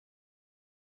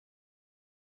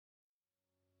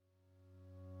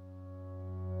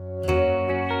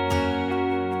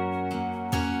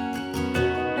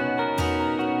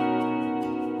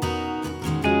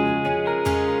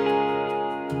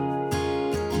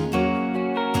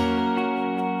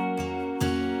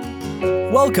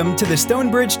Welcome to the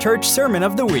Stonebridge Church Sermon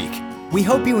of the Week. We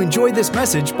hope you enjoyed this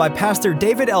message by Pastor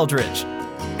David Eldridge.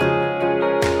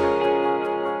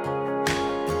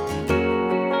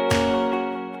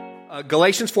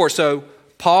 Galatians 4. So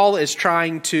Paul is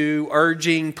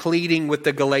pleading with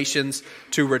the Galatians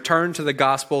to return to the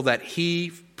gospel that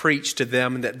he preached to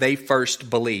them and that they first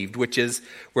believed, which is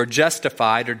we're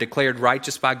justified or declared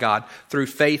righteous by God through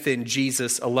faith in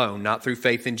Jesus alone, not through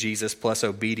faith in Jesus plus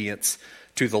obedience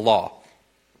to the law.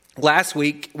 Last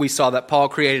week, we saw that Paul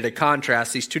created a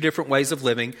contrast, these two different ways of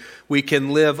living. We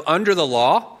can live under the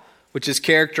law, which is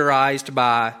characterized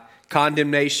by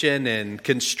condemnation and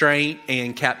constraint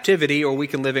and captivity, or we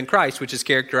can live in Christ, which is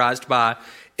characterized by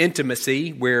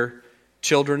intimacy. We're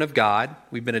children of God.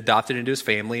 We've been adopted into his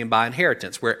family, and by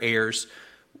inheritance, we're heirs,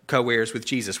 co-heirs with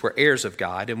Jesus. We're heirs of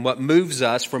God. And what moves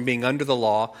us from being under the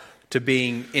law to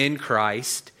being in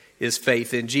Christ is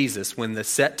faith in Jesus. When the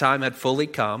set time had fully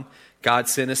come, God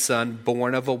sent his son,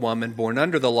 born of a woman, born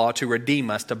under the law, to redeem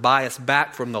us, to buy us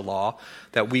back from the law,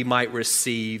 that we might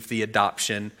receive the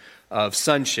adoption of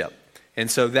sonship. And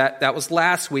so that was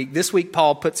last week. This week,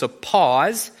 Paul puts a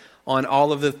pause on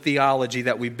all of the theology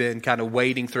that we've been kind of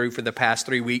wading through for the past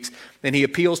 3 weeks. And he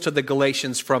appeals to the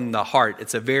Galatians from the heart.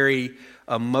 It's a very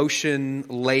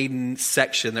emotion-laden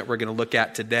section that we're going to look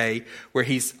at today, where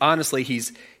he's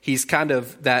kind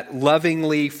of that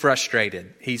lovingly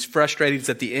frustrated. He's frustrated. He's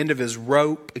at the end of his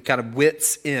rope, kind of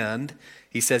wit's end.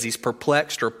 He says he's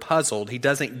perplexed or puzzled. He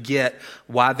doesn't get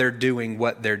why they're doing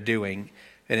what they're doing.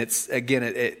 And it's,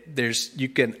 again,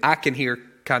 I can hear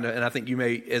kind of, and I think you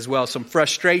may as well, some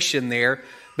frustration there,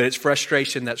 but it's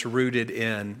frustration that's rooted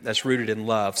in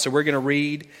love. So we're going to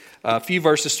read a few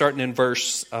verses starting in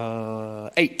verse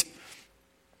 8.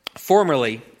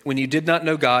 Formerly, when you did not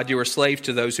know God, you were slaves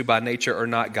to those who by nature are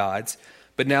not gods.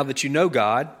 But now that you know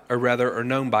God, or rather are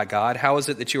known by God, how is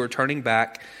it that you are turning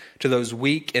back to those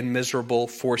weak and miserable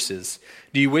forces?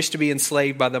 Do you wish to be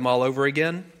enslaved by them all over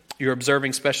again? You're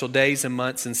observing special days and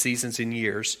months and seasons and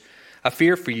years. I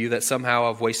fear for you that somehow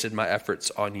I've wasted my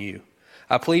efforts on you.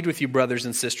 I plead with you, brothers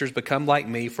and sisters, become like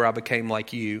me, for I became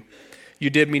like you. You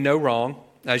did me no wrong.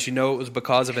 As you know, it was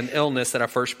because of an illness that I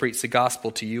first preached the gospel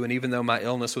to you, and even though my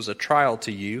illness was a trial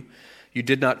to you, you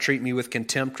did not treat me with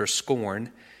contempt or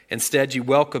scorn. Instead, you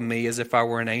welcomed me as if I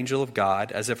were an angel of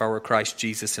God, as if I were Christ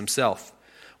Jesus himself.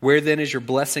 Where then is your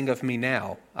blessing of me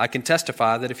now? I can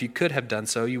testify that if you could have done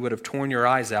so, you would have torn your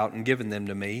eyes out and given them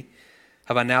to me.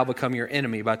 Have I now become your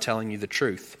enemy by telling you the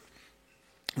truth?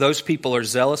 Those people are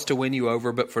zealous to win you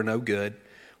over, but for no good.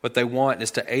 What they want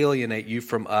is to alienate you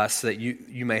from us so that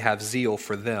you may have zeal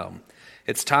for them.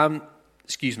 It's fine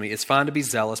to be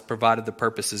zealous, provided the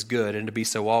purpose is good, and to be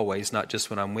so always, not just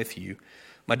when I'm with you.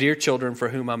 My dear children, for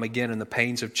whom I'm again in the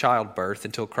pains of childbirth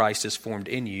until Christ is formed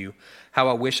in you, how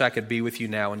I wish I could be with you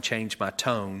now and change my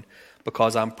tone,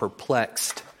 because I'm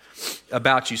perplexed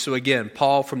about you. So again,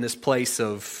 Paul, from this place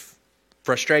of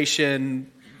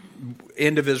frustration,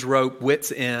 end of his rope,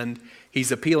 wit's end,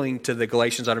 he's appealing to the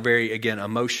Galatians on a very, again,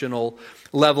 emotional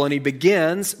level. And he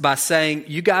begins by saying,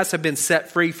 you guys have been set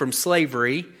free from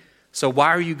slavery, so why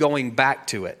are you going back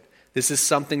to it? This is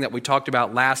something that we talked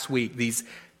about last week, these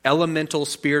elemental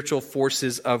spiritual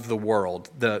forces of the world.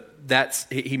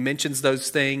 He mentions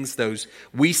those things,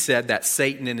 we said that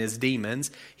Satan and his demons.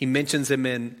 He mentions them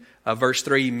in verse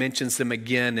 3, he mentions them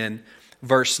again in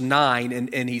verse 9,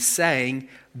 and he's saying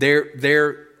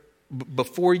they're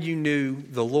before you knew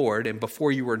the Lord and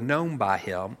before you were known by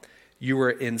him, you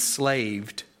were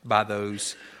enslaved by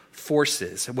those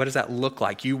forces. What does that look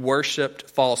like? You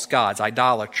worshiped false gods,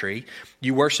 idolatry.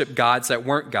 You worshiped gods that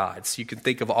weren't gods. You can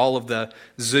think of all of the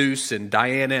Zeus and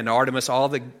Diana and Artemis, all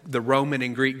the Roman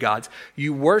and Greek gods.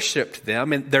 You worshiped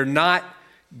them, and they're not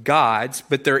gods,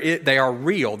 but they are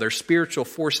real. They're spiritual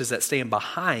forces that stand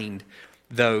behind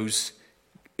those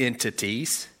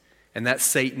entities, and that's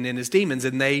Satan and his demons,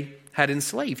 and they had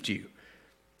enslaved you.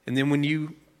 And then when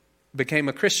you became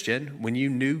a Christian, when you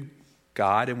knew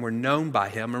God and were known by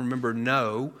him, and remember,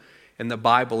 know in the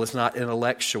Bible is not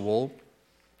intellectual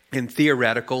and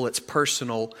theoretical, it's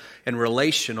personal and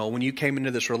relational. When you came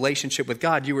into this relationship with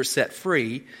God, you were set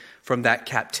free from that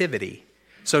captivity.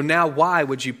 So now why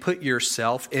would you put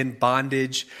yourself in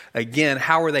bondage again?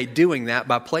 How are they doing that?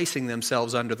 By placing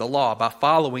themselves under the law, by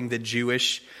following the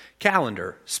Jewish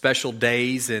calendar, special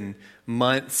days and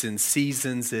months and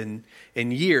seasons and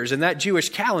years. And that Jewish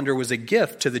calendar was a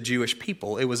gift to the Jewish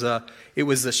people. It was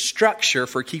a structure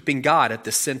for keeping God at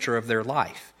the center of their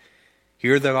life.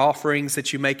 Here are the offerings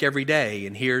that you make every day,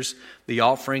 and here's the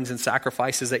offerings and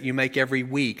sacrifices that you make every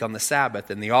week on the Sabbath,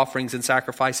 and the offerings and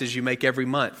sacrifices you make every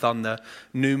month on the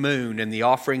new moon, and the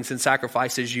offerings and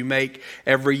sacrifices you make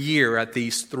every year at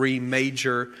these 3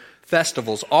 major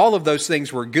festivals. All of those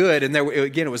things were good, and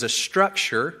again, it was a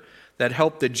structure that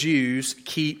helped the Jews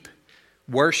keep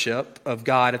worship of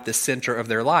God at the center of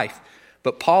their life.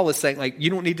 But Paul is saying, like,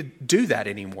 you don't need to do that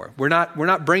anymore. We're not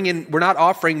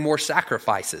offering more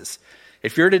sacrifices.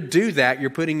 If you're to do that,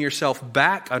 you're putting yourself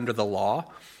back under the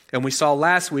law. And we saw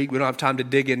last week, we don't have time to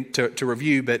dig into to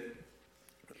review, but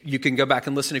you can go back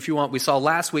and listen if you want. We saw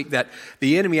last week that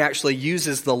the enemy actually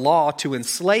uses the law to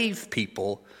enslave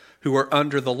people who are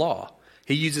under the law.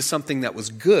 He uses something that was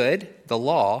good, the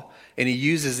law, and he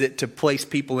uses it to place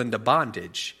people into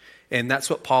bondage. And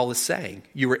that's what Paul is saying.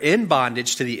 You were in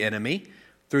bondage to the enemy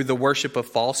through the worship of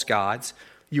false gods.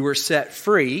 You were set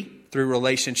free through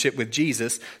relationship with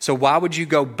Jesus. So why would you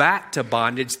go back to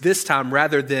bondage this time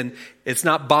rather than, it's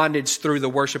not bondage through the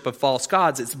worship of false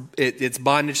gods. It's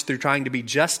bondage through trying to be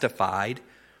justified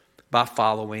by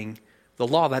following the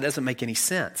law. That doesn't make any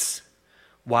sense.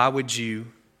 Why would you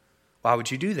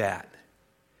do that?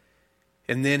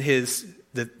 And then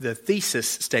the thesis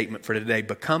statement for today,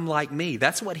 become like me.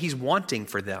 That's what he's wanting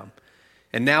for them.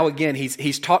 And now again,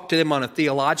 he's talked to them on a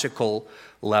theological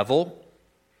level.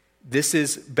 This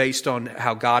is based on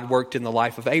how God worked in the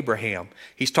life of Abraham.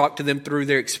 He's talked to them through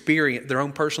their experience, their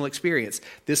own personal experience.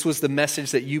 This was the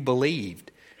message that you believed,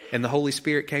 and the Holy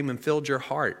Spirit came and filled your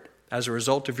heart as a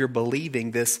result of your believing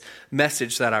this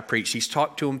message that I preached. He's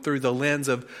talked to them through the lens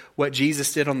of what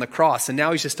Jesus did on the cross, and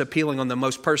now he's just appealing on the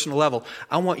most personal level.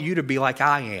 I want you to be like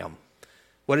I am.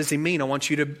 What does he mean? I want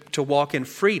you to walk in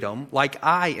freedom like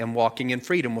I am walking in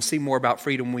freedom. We'll see more about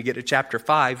freedom when we get to chapter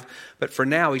 5. But for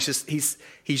now, it's just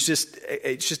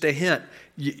a hint.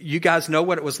 You guys know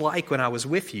what it was like when I was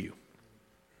with you.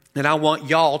 And I want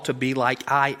y'all to be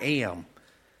like I am.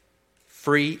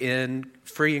 Free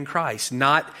in Christ,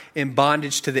 not in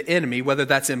bondage to the enemy, whether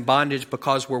that's in bondage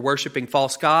because we're worshiping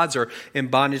false gods or in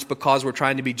bondage because we're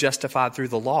trying to be justified through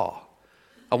the law.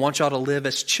 I want y'all to live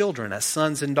as children, as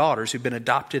sons and daughters who've been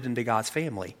adopted into God's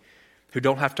family, who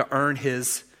don't have to earn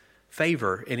his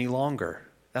favor any longer.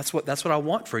 That's what I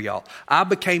want for y'all. I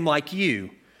became like you.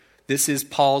 This is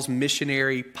Paul's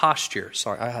missionary posture.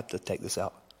 Sorry, I have to take this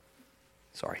out.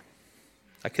 Sorry.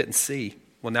 I couldn't see.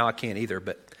 Well, now I can't either,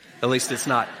 but at least it's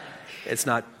not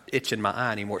itching my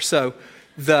eye anymore. So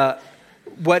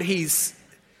what he's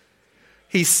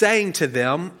saying to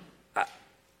them,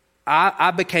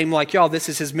 I became like y'all. This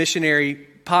is his missionary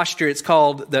posture. It's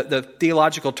called, the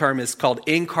theological term is called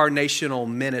incarnational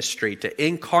ministry. To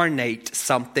incarnate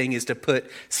something is to put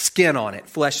skin on it,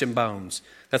 flesh and bones.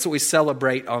 That's what we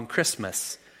celebrate on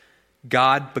Christmas.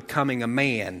 God becoming a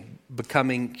man,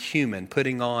 becoming human,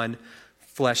 putting on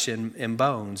flesh and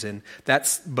bones. And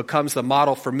that becomes the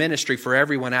model for ministry for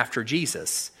everyone after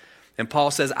Jesus. And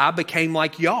Paul says, I became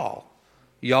like y'all.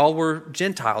 Y'all were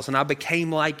Gentiles, and I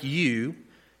became like you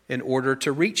in order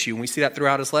to reach you. And we see that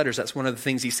throughout his letters. That's one of the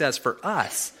things he says for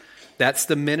us. That's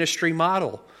the ministry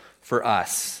model for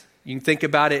us. You can think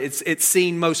about it. It's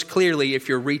seen most clearly if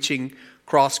you're reaching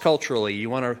cross-culturally. You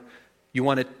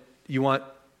want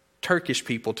Turkish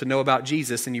people to know about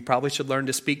Jesus, and you probably should learn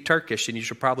to speak Turkish, and you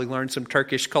should probably learn some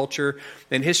Turkish culture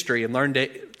and history and learn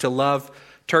to love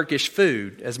Turkish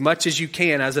food. As much as you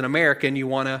can as an American, you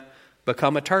want to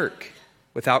become a Turk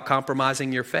without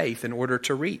compromising your faith in order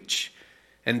to reach.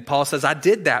 And Paul says, I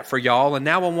did that for y'all, and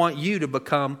now I want you to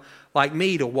become like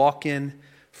me, to walk in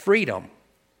freedom.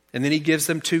 And then he gives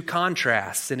them 2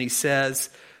 contrasts, and he says,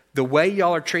 the way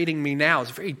y'all are treating me now is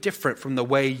very different from the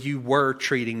way you were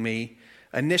treating me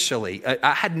initially.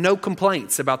 I had no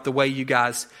complaints about the way you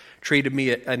guys treated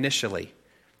me initially.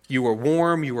 You were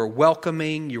warm, you were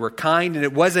welcoming, you were kind, and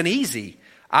it wasn't easy.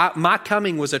 My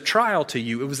coming was a trial to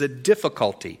you. It was a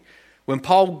difficulty. When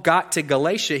Paul got to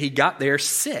Galatia, he got there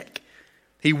sick.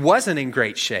 He wasn't in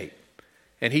great shape.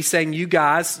 And he's saying, you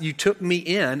guys, you took me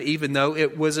in even though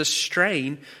it was a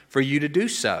strain for you to do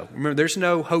so. Remember, there's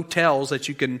no hotels that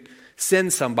you can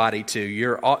send somebody to.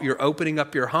 You're opening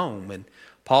up your home. And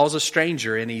Paul's a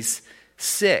stranger and he's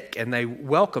sick and they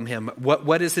welcome him.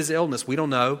 What is his illness? We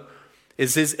don't know.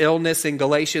 Is his illness in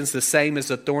Galatians the same as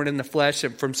a thorn in the flesh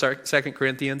from 2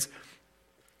 Corinthians?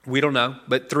 We don't know.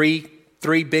 But three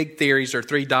big theories or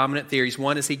 3 dominant theories.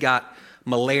 One is he got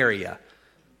malaria.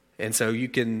 And so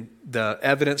the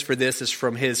evidence for this is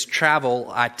from his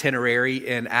travel itinerary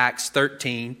in Acts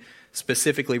 13,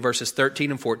 specifically verses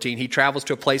 13 and 14. He travels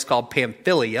to a place called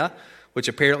Pamphylia, which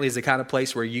apparently is the kind of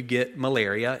place where you get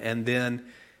malaria. And then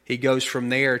he goes from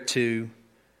there to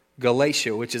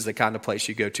Galatia, which is the kind of place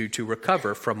you go to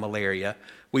recover from malaria.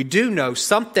 We do know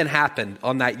something happened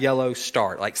on that yellow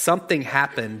star. Like something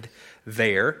happened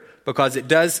there, because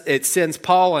it sends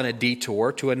Paul on a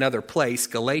detour to another place,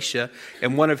 Galatia,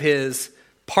 and one of his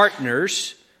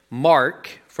partners, Mark,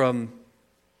 from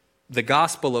the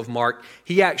Gospel of Mark,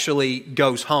 he actually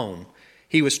goes home.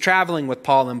 He was traveling with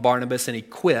Paul and Barnabas, and he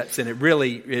quits, and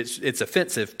it's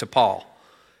offensive to Paul.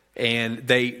 And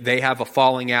they have a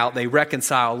falling out. They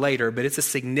reconcile later, but it's a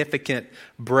significant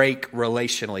break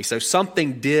relationally. So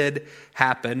something did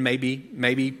happen.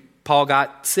 Maybe Paul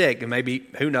got sick, and maybe,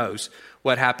 who knows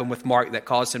what happened with Mark that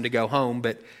caused him to go home.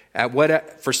 But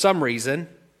for some reason,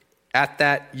 at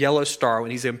that yellow star,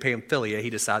 when he's in Pamphylia, he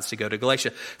decides to go to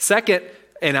Galatia. Second,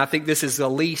 and I think this is the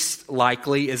least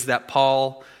likely, is that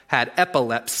Paul had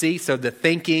epilepsy. So the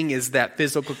thinking is that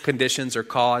physical conditions are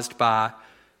caused by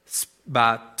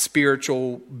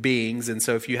spiritual beings. And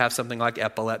so if you have something like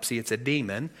epilepsy, it's a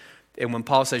demon. And when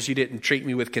Paul says you didn't treat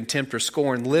me with contempt or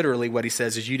scorn, literally what he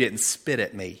says is you didn't spit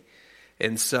at me.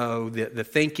 And so the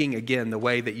thinking, again, the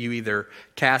way that you either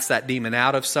cast that demon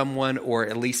out of someone or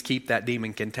at least keep that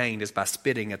demon contained is by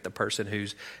spitting at the person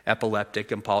who's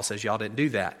epileptic. And Paul says y'all didn't do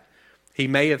that. He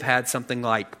may have had something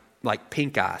like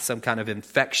pink eye, some kind of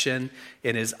infection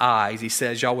in his eyes. He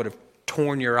says y'all would have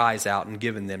torn your eyes out and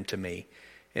given them to me.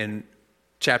 In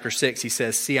chapter 6, he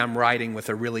says, see, I'm writing with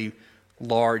a really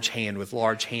large hand, with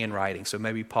large handwriting. So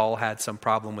maybe Paul had some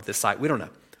problem with his sight. We don't know.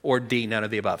 Or D, none of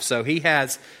the above. So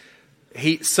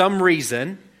some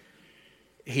reason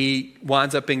he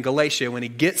winds up in Galatia. When he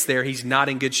gets there, he's not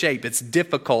in good shape. It's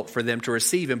difficult for them to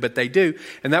receive him, but they do.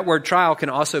 And that word trial can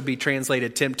also be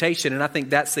translated temptation. And I think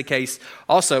that's the case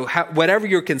also. Whatever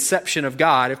your conception of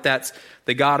God, if that's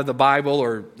the God of the Bible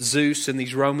or Zeus and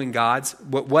these Roman gods,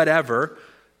 whatever,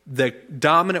 the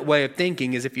dominant way of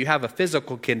thinking is if you have a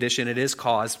physical condition, it is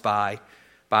caused by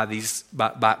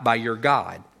your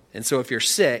God. And so if you're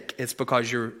sick, it's because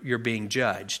you're being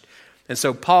judged. And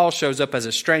so Paul shows up as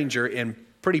a stranger in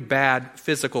pretty bad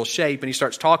physical shape, and he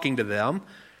starts talking to them,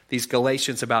 these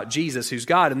Galatians, about Jesus, who's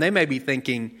God. And they may be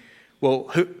thinking,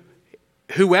 well,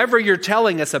 whoever you're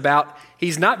telling us about,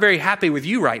 he's not very happy with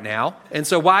you right now. And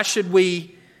so why should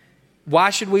we?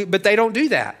 But they don't do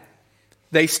that.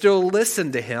 They still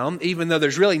listen to him, even though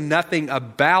there's really nothing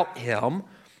about him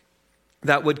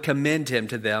that would commend him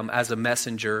to them as a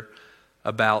messenger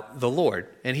about the Lord.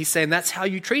 And he's saying, that's how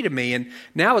you treated me. And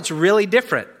now it's really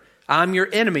different. I'm your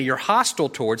enemy. You're hostile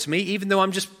towards me, even though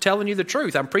I'm just telling you the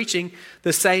truth. I'm preaching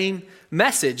the same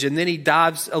message. And then he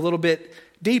dives a little bit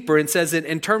deeper and says,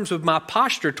 in terms of my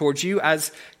posture towards you,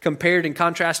 as compared and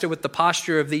contrasted with the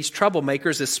posture of these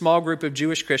troublemakers, this small group of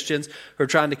Jewish Christians who are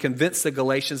trying to convince the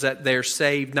Galatians that they're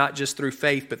saved not just through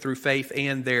faith, but through faith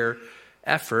and their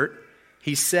effort.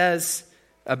 He says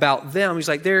about them, he's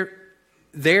like,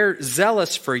 they're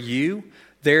zealous for you.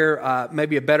 They're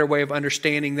maybe a better way of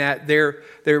understanding that. They're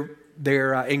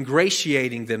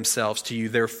ingratiating themselves to you.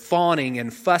 They're fawning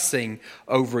and fussing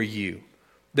over you.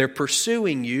 They're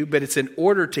pursuing you, but it's in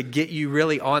order to get you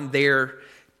really on their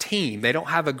team. They don't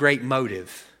have a great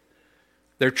motive.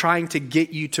 They're trying to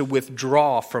get you to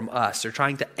withdraw from us. They're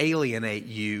trying to alienate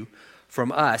you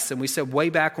from us. And we said way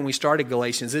back when we started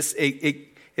Galatians, this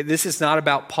is not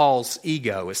about Paul's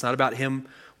ego. It's not about him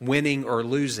winning or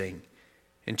losing.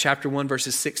 In chapter 1,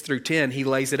 verses 6 through 10, he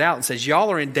lays it out and says,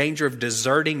 y'all are in danger of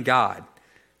deserting God.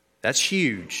 That's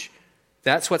huge.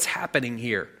 That's what's happening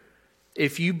here.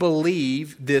 If you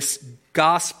believe this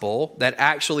gospel that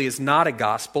actually is not a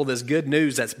gospel, this good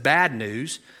news that's bad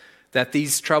news, that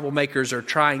these troublemakers are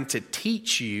trying to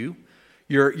teach you,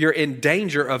 you're in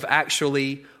danger of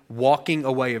actually walking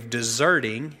away, of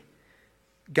deserting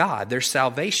God. Their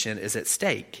salvation is at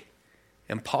stake.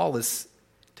 And Paul is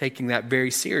taking that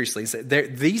very seriously.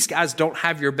 These guys don't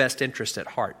have your best interest at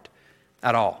heart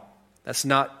at all. That's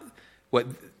not what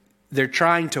they're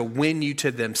trying to win you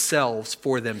to themselves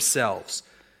for themselves.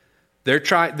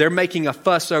 They're making a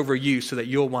fuss over you so that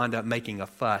you'll wind up making a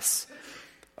fuss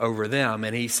over them.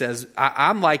 And he says,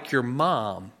 I'm like your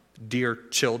mom, dear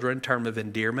children, term of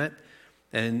endearment.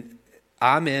 And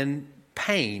I'm in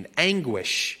pain,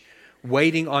 anguish,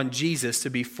 waiting on Jesus to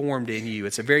be formed in you.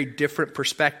 It's a very different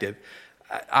perspective.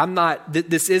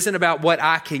 This isn't about what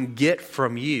I can get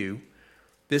from you.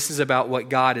 This is about what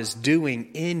God is doing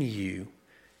in you.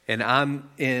 And I'm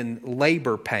in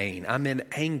labor pain. I'm in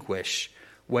anguish,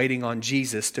 waiting on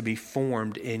Jesus to be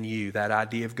formed in you. That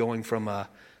idea of going from a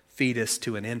fetus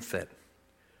to an infant.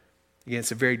 Again,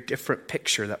 it's a very different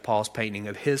picture that Paul's painting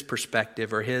of his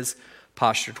perspective or his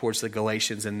posture towards the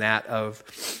Galatians and that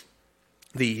of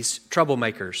these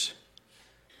troublemakers.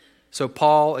 So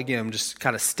Paul, again, just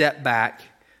kind of step back,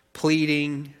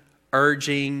 pleading,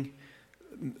 urging,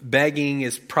 begging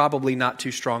is probably not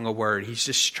too strong a word. He's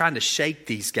just trying to shake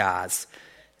these guys.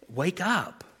 Wake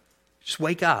up. Just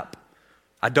wake up.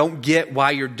 I don't get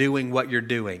why you're doing what you're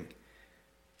doing.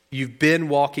 You've been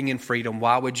walking in freedom.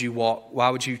 Why would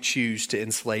you choose to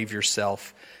enslave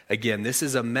yourself again? This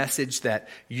is a message that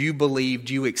you believed,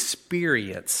 you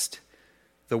experienced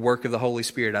the work of the Holy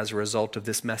Spirit as a result of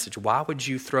this message. Why would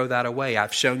you throw that away?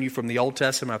 I've shown you from the Old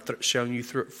Testament. I've shown you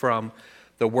from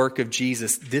the work of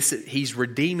Jesus. He's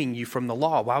redeeming you from the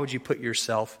law. Why would you put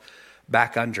yourself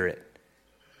back under it?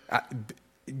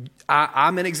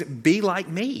 Be like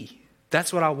me.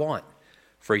 That's what I want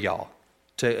for y'all.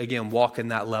 To, again, walk in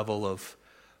that level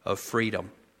of freedom.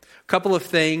 A couple of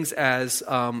things as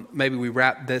maybe we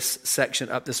wrap this section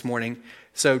up this morning.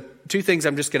 So 2 things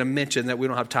I'm just going to mention that we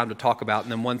don't have time to talk about,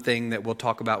 and then one thing that we'll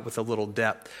talk about with a little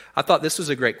depth. I thought this was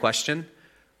a great question.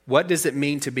 What does it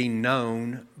mean to be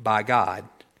known by God?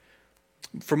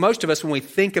 For most of us, when we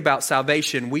think about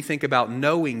salvation, we think about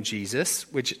knowing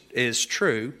Jesus, which is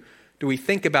true. Do we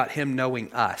think about him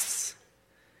knowing us?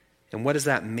 And what does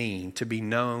that mean, to be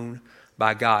known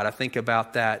by God? I think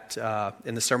about that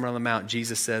in the Sermon on the Mount.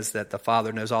 Jesus says that the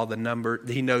Father knows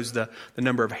he knows the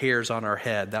number of hairs on our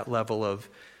head, that level of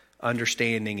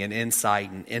understanding and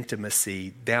insight and intimacy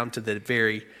down to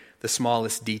the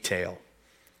smallest detail.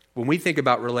 When we think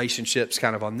about relationships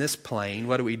kind of on this plane,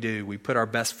 what do? We put our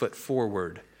best foot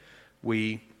forward.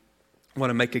 We want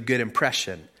to make a good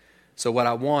impression. So what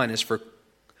I want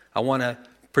to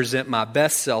present my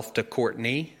best self to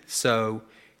Courtney so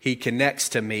he connects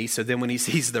to me, so then when he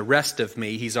sees the rest of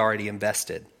me, he's already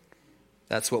invested.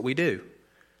 That's what we do.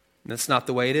 That's not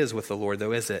the way it is with the Lord,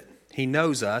 though, is it? He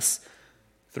knows us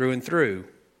through and through,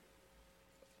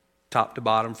 top to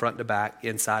bottom, front to back,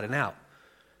 inside and out.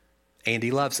 And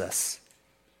he loves us.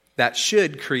 That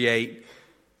should create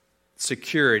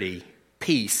security,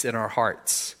 peace in our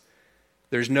hearts.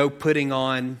 There's no putting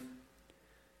on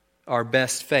our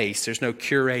best face. There's no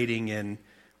curating and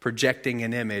projecting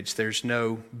an image. There's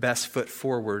no best foot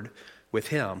forward with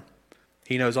him.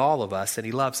 He knows all of us and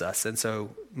he loves us. And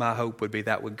so my hope would be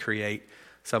that would create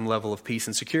some level of peace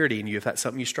and security in you. If that's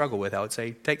something you struggle with, I would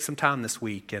say take some time this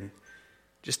week and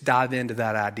just dive into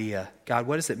that idea. God,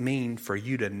 what does it mean for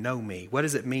you to know me? What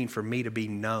does it mean for me to be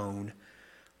known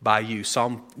by you?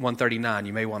 Psalm 139,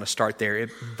 you may want to start there.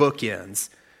 It bookends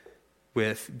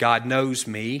with God knows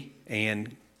me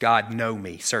and God know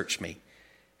me, search me.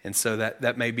 And so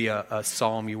that may be a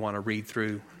psalm you want to read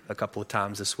through a couple of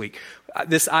times this week.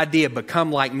 This idea,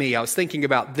 become like me, I was thinking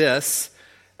about this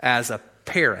as a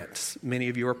parent. Many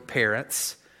of you are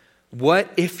parents. What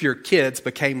if your kids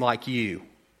became like you?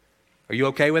 Are you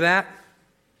okay with that?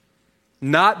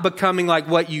 Not becoming like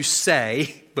what you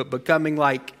say, but becoming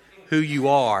like who you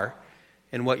are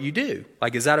and what you do.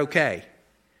 Like, is that okay?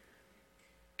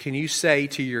 Can you say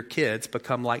to your kids,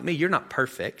 become like me? You're not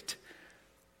perfect.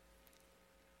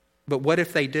 But what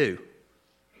if they do?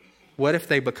 What if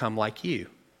they become like you?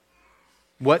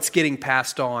 What's getting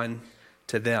passed on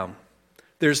to them?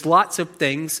 There's lots of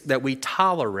things that we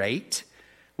tolerate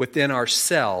within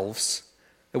ourselves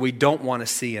that we don't want to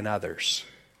see in others.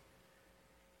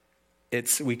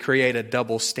 We create a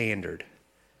double standard.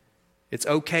 It's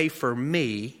okay for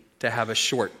me to have a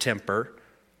short temper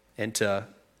and to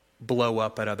blow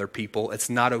up at other people. It's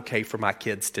not okay for my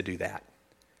kids to do that.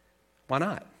 Why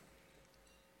not?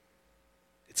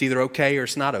 It's either okay or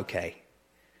it's not okay.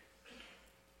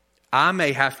 I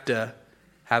may have to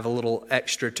have a little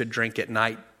extra to drink at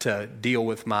night to deal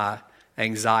with my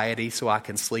anxiety so I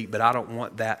can sleep, but I don't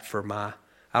want that for my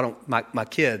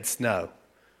kids, no.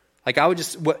 Like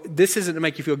this isn't to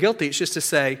make you feel guilty, it's just to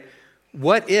say,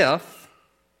 what if,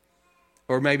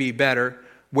 or maybe better,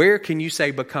 where can you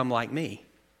say become like me?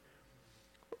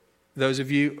 Those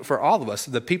of you, for all of us,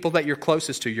 the people that you're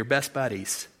closest to, your best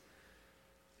buddies,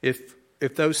 if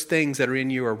those things that are in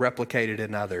you are replicated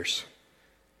in others,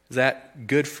 is that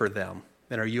good for them?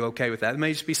 And are you okay with that? It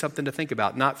may just be something to think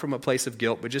about, not from a place of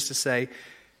guilt, but just to say,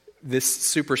 this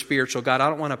super spiritual God, I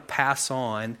don't want to pass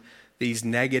on these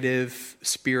negative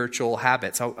spiritual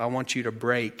habits. I want you to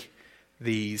break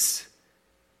these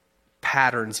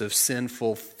patterns of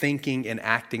sinful thinking and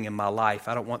acting in my life.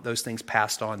 I don't want those things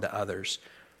passed on to others.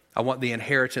 I want the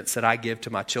inheritance that I give to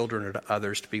my children or to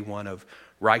others to be one of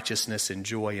righteousness and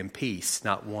joy and peace,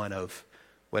 not one of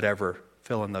whatever,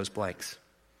 fill in those blanks.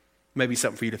 Maybe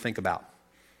something for you to think about.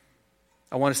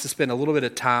 I want us to spend a little bit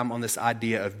of time on this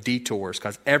idea of detours,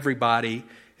 because everybody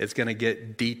is going to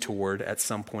get detoured at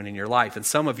some point in your life. And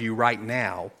some of you right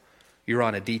now, you're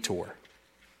on a detour.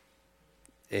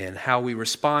 And how we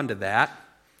respond to that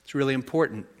is really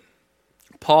important.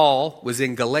 Paul was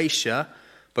in Galatia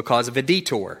because of a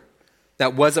detour.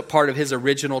 That wasn't part of his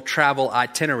original travel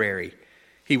itinerary.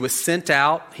 He was sent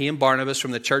out, he and Barnabas,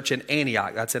 from the church in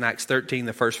Antioch. That's in Acts 13,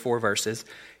 the first 4 verses.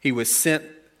 He was sent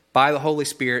by the Holy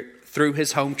Spirit through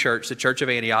his home church, the church of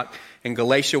Antioch, and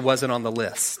Galatia wasn't on the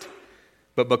list.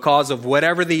 But because of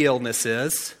whatever the illness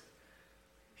is,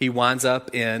 he winds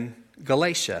up in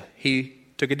Galatia. He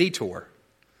took a detour.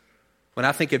 When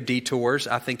I think of detours,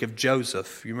 I think of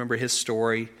Joseph. You remember his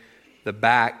story, the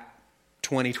back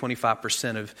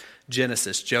 25% of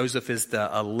Genesis. Joseph is the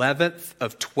 11th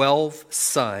of 12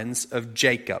 sons of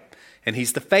Jacob, and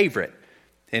he's the favorite.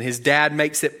 And his dad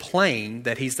makes it plain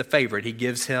that he's the favorite. He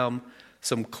gives him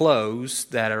some clothes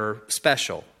that are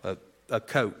special, a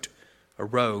coat, a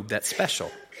robe that's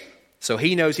special. So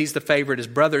he knows he's the favorite. His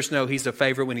brothers know he's the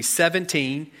favorite. When he's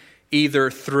 17, either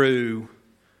through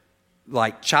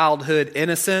like childhood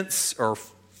innocence or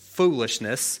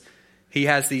foolishness, he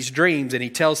has these dreams, and he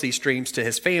tells these dreams to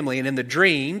his family. And in the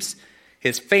dreams,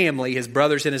 his family, his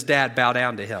brothers and his dad bow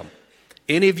down to him.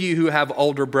 Any of you who have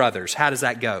older brothers, how does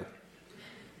that go?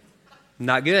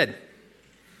 Not good.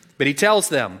 But he tells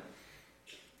them.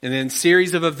 And in a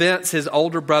series of events, his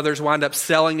older brothers wind up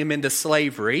selling him into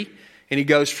slavery, and he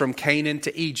goes from Canaan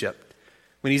to Egypt.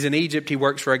 When he's in Egypt, he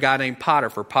works for a guy named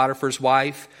Potiphar. Potiphar's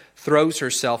wife throws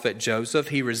herself at Joseph.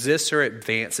 He resists her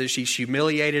advances. She's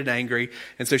humiliated and angry,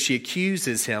 and so she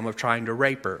accuses him of trying to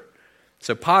rape her.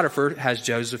 So Potiphar has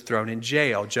Joseph thrown in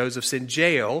jail. Joseph's in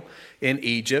jail in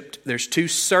Egypt. There's 2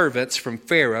 servants from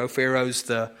Pharaoh. Pharaoh's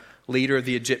the leader of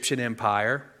the Egyptian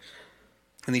empire.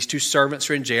 And these 2 servants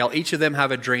are in jail. Each of them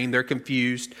have a dream. They're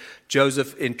confused.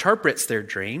 Joseph interprets their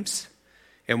dreams.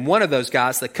 And one of those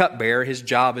guys, the cupbearer, his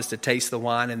job is to taste the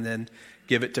wine and then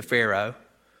give it to Pharaoh.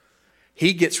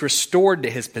 He gets restored to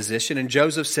his position, and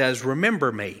Joseph says,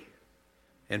 "Remember me."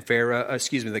 And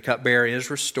the cupbearer is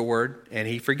restored, and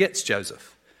he forgets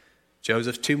Joseph.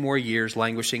 Joseph, 2 more years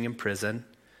languishing in prison.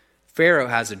 Pharaoh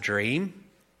has a dream.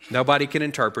 Nobody can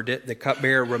interpret it. The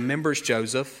cupbearer remembers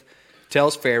Joseph,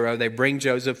 tells Pharaoh. They bring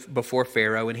Joseph before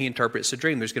Pharaoh, and he interprets the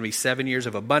dream. There's going to be 7 years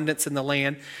of abundance in the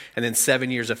land, and then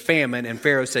 7 years of famine. And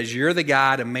Pharaoh says, "You're the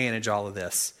guy to manage all of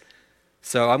this.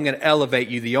 So I'm going to elevate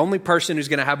you. The only person who's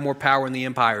going to have more power in the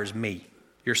empire is me.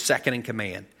 You're second in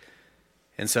command."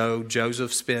 And so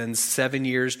Joseph spends 7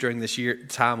 years during this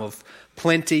time of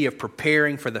plenty, of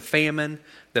preparing for the famine.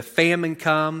 The famine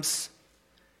comes,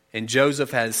 and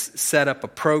Joseph has set up a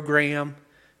program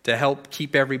to help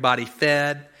keep everybody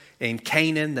fed. In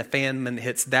Canaan, the famine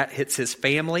hits his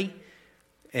family.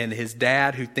 And his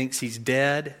dad, who thinks he's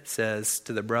dead, says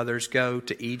to the brothers, "Go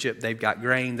to Egypt." They've got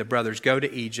grain. The brothers go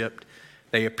to Egypt.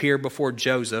 They appear before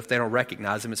Joseph. They don't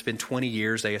recognize him. It's been 20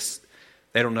 years. They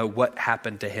don't know what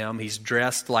happened to him. He's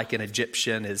dressed like an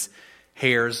Egyptian. His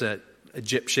hair's an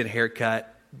Egyptian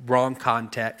haircut. Wrong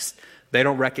context. They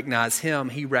don't recognize him.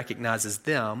 He recognizes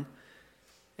them.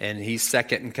 And he's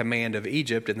second in command of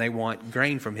Egypt, and they want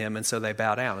grain from him, and so they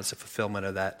bow down. It's a fulfillment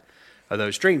of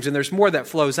those dreams. And there's more that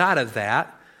flows out of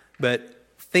that, but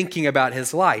thinking about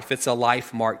his life, it's a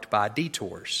life marked by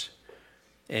detours.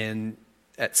 And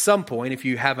at some point, if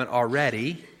you haven't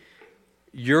already,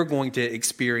 you're going to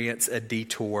experience a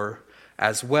detour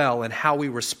as well. And how we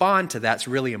respond to that's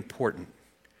really important.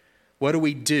 What do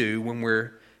we do when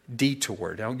we're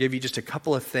detoured? I'll give you just a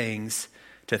couple of things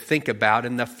to think about.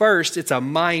 And the first, it's a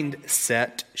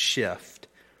mindset shift,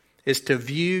 is to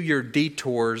view your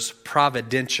detours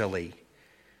providentially.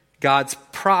 God's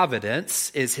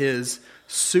providence is his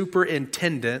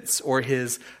superintendence or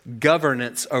his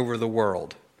governance over the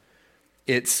world.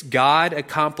 It's God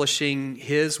accomplishing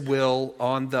his will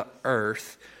on the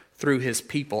earth through his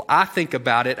people. I think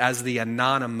about it as the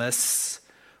anonymous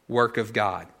work of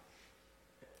God.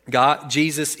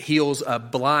 Jesus heals a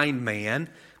blind man.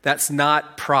 That's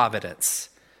not providence.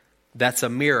 That's a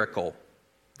miracle.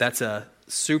 That's a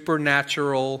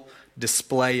supernatural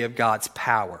display of God's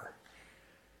power.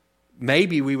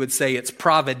 Maybe we would say it's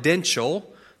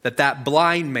providential that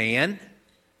blind man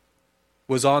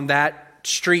was on that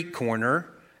street corner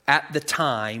at the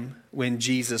time when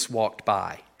Jesus walked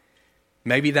by.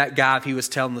 Maybe that guy, if he was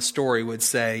telling the story, would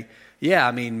say, "Yeah,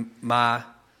 I mean, my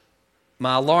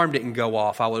alarm didn't go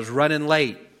off. I was running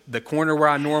late. The corner where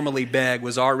I normally beg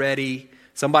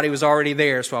somebody was already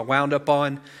there, so I wound up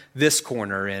on this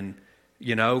corner. And,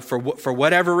 for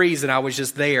whatever reason, I was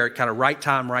just there, kind of right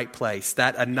time, right place."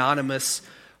 That anonymous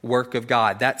work of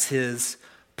God, that's his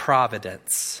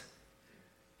providence.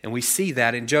 And we see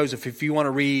that in Joseph. If you want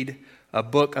to read a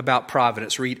book about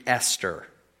providence, read Esther.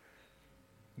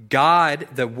 God,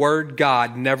 the word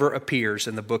God, never appears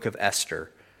in the book of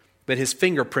Esther, but his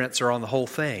fingerprints are on the whole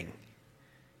thing.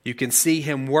 You can see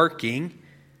him working,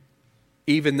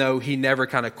 even though he never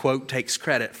kind of, quote, takes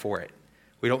credit for it.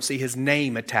 We don't see his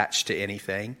name attached to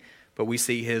anything, but we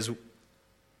see his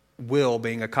will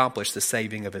being accomplished, the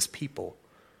saving of his people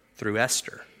through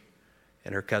Esther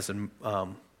and her cousin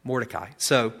Mordecai.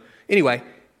 So anyway,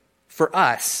 for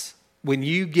us, when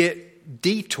you get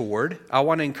detoured, I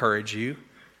want to encourage you,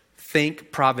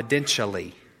 think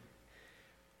providentially.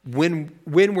 When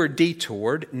we're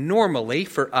detoured, normally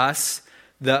for us,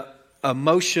 the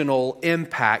emotional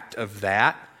impact of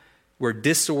that, we're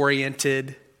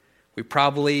disoriented, we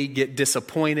probably get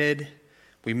disappointed,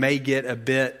 we may get a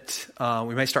bit,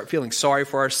 we may start feeling sorry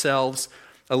for ourselves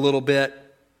a little bit.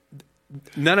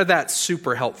 None of that's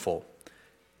super helpful.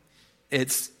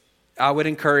 I would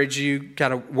encourage you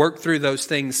kind of work through those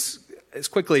things as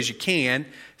quickly as you can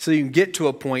so you can get to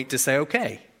a point to say,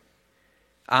 okay,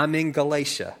 I'm in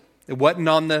Galatia. It wasn't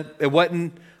on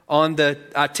the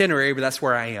itinerary, but that's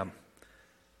where I am.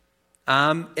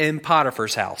 I'm in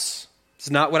Potiphar's house.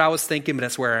 It's not what I was thinking, but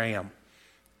that's where I am.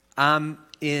 I'm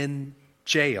in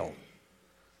jail.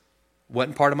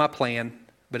 Wasn't part of my plan,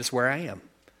 but it's where I am.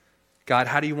 God,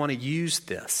 how do you want to use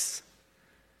this?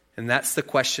 And that's the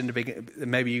question to begin,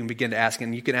 maybe you can begin to ask,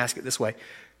 and you can ask it this way.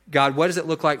 God, what does it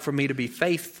look like for me to be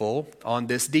faithful on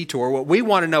this detour? What we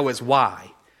want to know is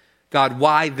why. God,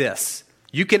 why this?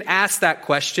 You can ask that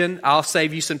question. I'll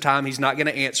save you some time. He's not going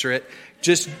to answer it.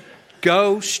 Just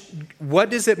go, what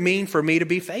does it mean for me to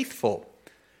be faithful?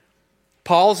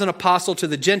 Paul's an apostle to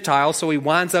the Gentiles, so he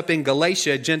winds up in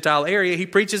Galatia, a Gentile area. He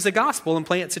preaches the gospel and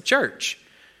plants a church.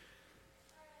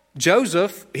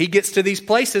 Joseph, he gets to these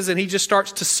places and he just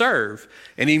starts to serve.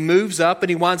 And he moves up and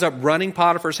he winds up running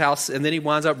Potiphar's house, and then he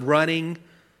winds up running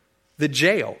the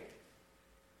jail.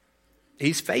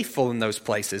 He's faithful in those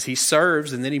places. He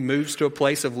serves and then he moves to a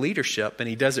place of leadership, and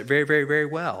he does it very, very, very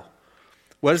well.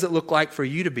 What does it look like for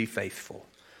you to be faithful?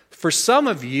 For some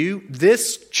of you,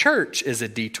 this church is a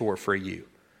detour for you.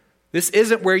 This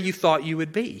isn't where you thought you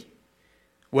would be.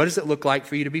 What does it look like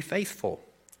for you to be faithful?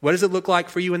 What does it look like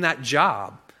for you in that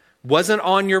job? Wasn't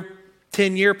on your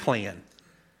 10-year plan.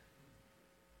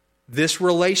 This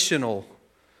relational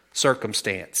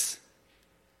circumstance.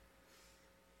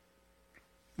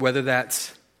 Whether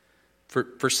that's,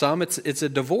 for some, it's a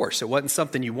divorce. It wasn't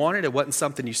something you wanted. It wasn't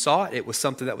something you sought. It was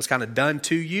something that was kind of done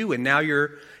to you, and now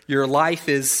your life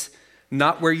is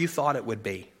not where you thought it would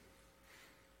be.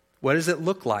 What does it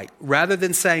look like? Rather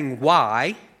than saying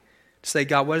why, say,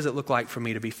 God, what does it look like for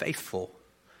me to be faithful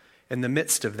in the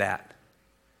midst of that?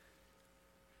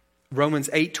 Romans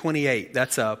 8:28,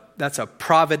 that's a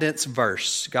providence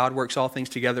verse. God works all things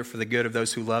together for the good of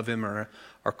those who love him or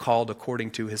are called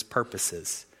according to his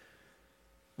purposes.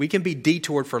 We can be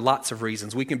detoured for lots of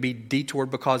reasons. We can be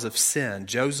detoured because of sin.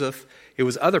 Joseph, it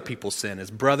was other people's sin. His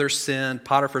brother's sin,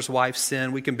 Potiphar's wife's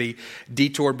sin. We can be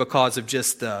detoured because of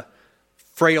just the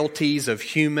frailties of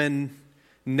human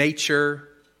nature,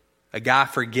 a guy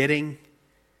forgetting.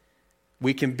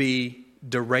 We can be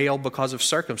derailed because of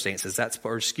circumstances.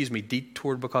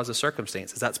 Detoured because of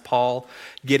circumstances. That's Paul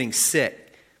getting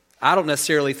sick. I don't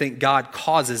necessarily think God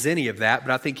causes any of that,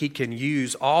 but I think he can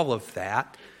use all of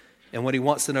that. And what he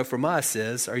wants to know from us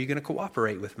is, are you going to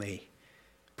cooperate with me?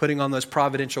 Putting on those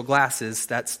providential glasses,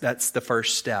 that's the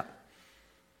first step.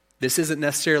 This isn't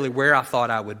necessarily where I thought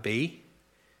I would be,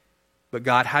 but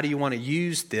God, how do you want to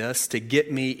use this to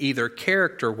get me either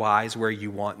character-wise where you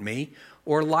want me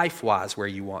or life-wise where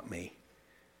you want me?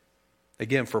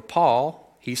 Again, for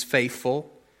Paul, he's faithful,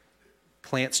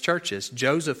 plants churches.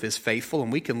 Joseph is faithful,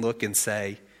 and we can look and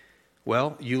say,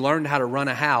 well, you learned how to run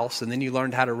a house, and then you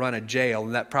learned how to run a jail,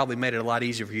 and that probably made it a lot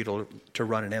easier for you to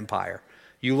run an empire.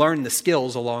 You learned the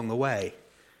skills along the way.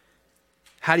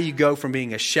 How do you go from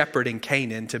being a shepherd in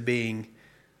Canaan to being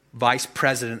vice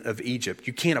president of Egypt?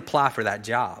 You can't apply for that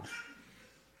job.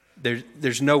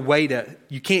 There's no way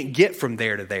you can't get from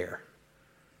there to there.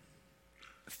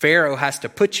 Pharaoh has to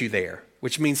put you there,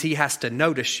 which means he has to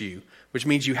notice you, which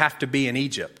means you have to be in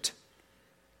Egypt.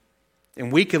 And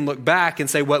we can look back and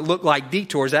say what looked like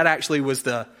detours, that actually was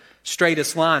the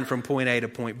straightest line from point A to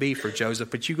point B for Joseph,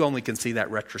 but you only can see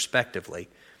that retrospectively.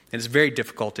 And it's very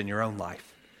difficult in your own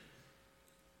life.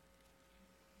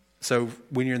 So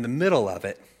when you're in the middle of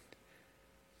it,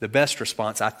 the best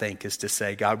response, I think, is to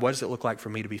say, God, what does it look like for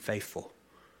me to be faithful?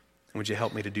 And would you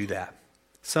help me to do that?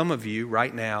 Some of you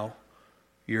right now,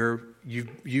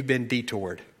 you've been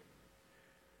detoured.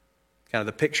 Kind of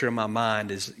the picture in my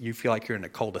mind is you feel like you're in a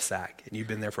cul-de-sac and you've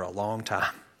been there for a long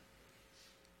time.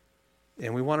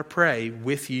 And we want to pray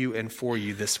with you and for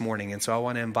you this morning. And so I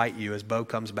want to invite you as Bo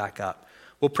comes back up.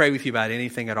 We'll pray with you about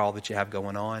anything at all that you have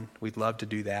going on. We'd love to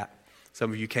do that.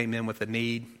 Some of you came in with a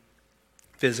need,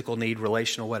 physical need,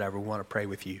 relational, whatever. We want to pray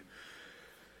with you.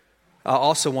 I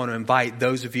also want to invite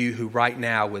those of you who right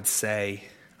now would say,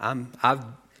 I'm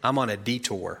on a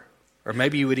detour. Or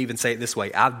maybe you would even say it this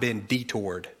way, I've been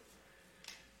detoured.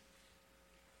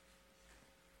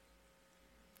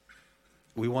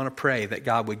 We want to pray that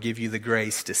God would give you the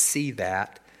grace to see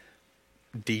that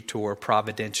detour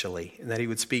providentially, and that he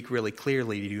would speak really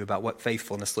clearly to you about what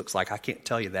faithfulness looks like. I can't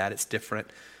tell you that. It's different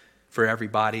for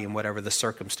everybody and whatever the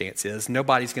circumstance is.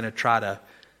 Nobody's going to try to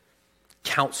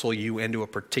counsel you into a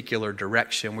particular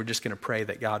direction. We're just going to pray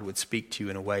that God would speak to you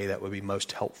in a way that would be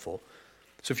most helpful.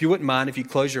 So if you wouldn't mind, if you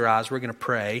close your eyes, we're going to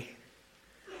pray.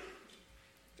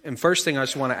 And first thing I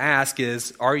just want to ask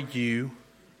is,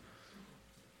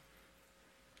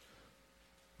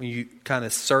 when you kind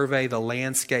of survey the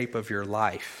landscape of your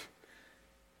life,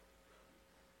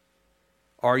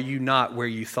 are you not where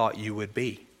you thought you would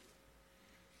be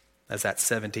as that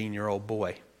 17-year-old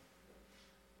boy?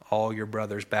 All your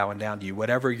brothers bowing down to you.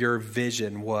 Whatever your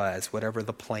vision was, whatever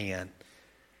the plan,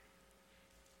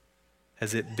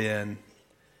 has it been,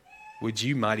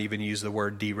 you might even use the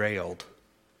word derailed?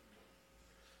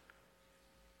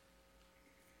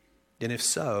 And if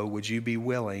so, would you be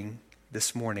willing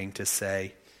this morning to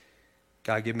say,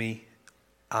 God, give me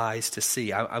eyes to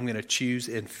see. I'm going to choose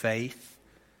in faith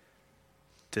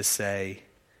to say,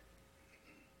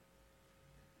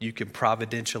 you can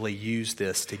providentially use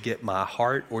this to get my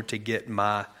heart or to get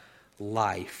my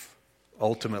life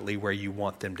ultimately where you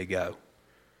want them to go.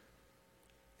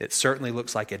 It certainly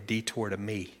looks like a detour to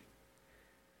me,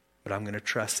 but I'm going to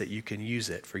trust that you can use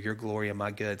it for your glory and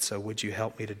my good. So would you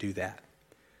help me to do that?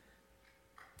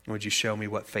 Would you show me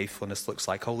what faithfulness looks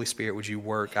like? Holy Spirit, would you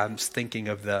work? I'm just thinking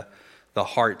of the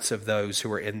hearts of those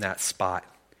who are in that spot.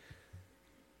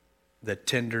 The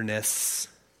tenderness,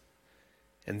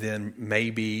 and then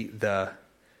maybe the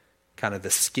kind of the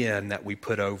skin that we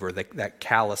put over, that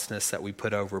callousness that we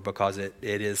put over because it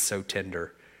is so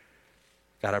tender.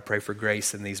 God, I pray for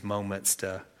grace in these moments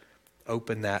to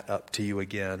open that up to you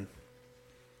again.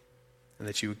 And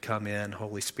that you would come in,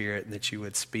 Holy Spirit, and that you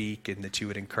would speak, and that you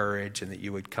would encourage, and that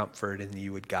you would comfort, and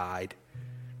you would guide.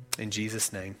 In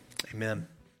Jesus' name, amen.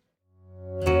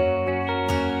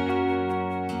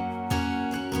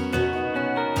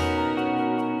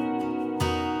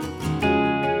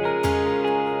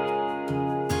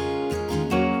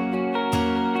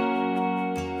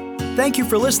 Thank you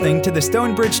for listening to the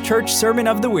Stonebridge Church Sermon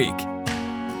of the Week.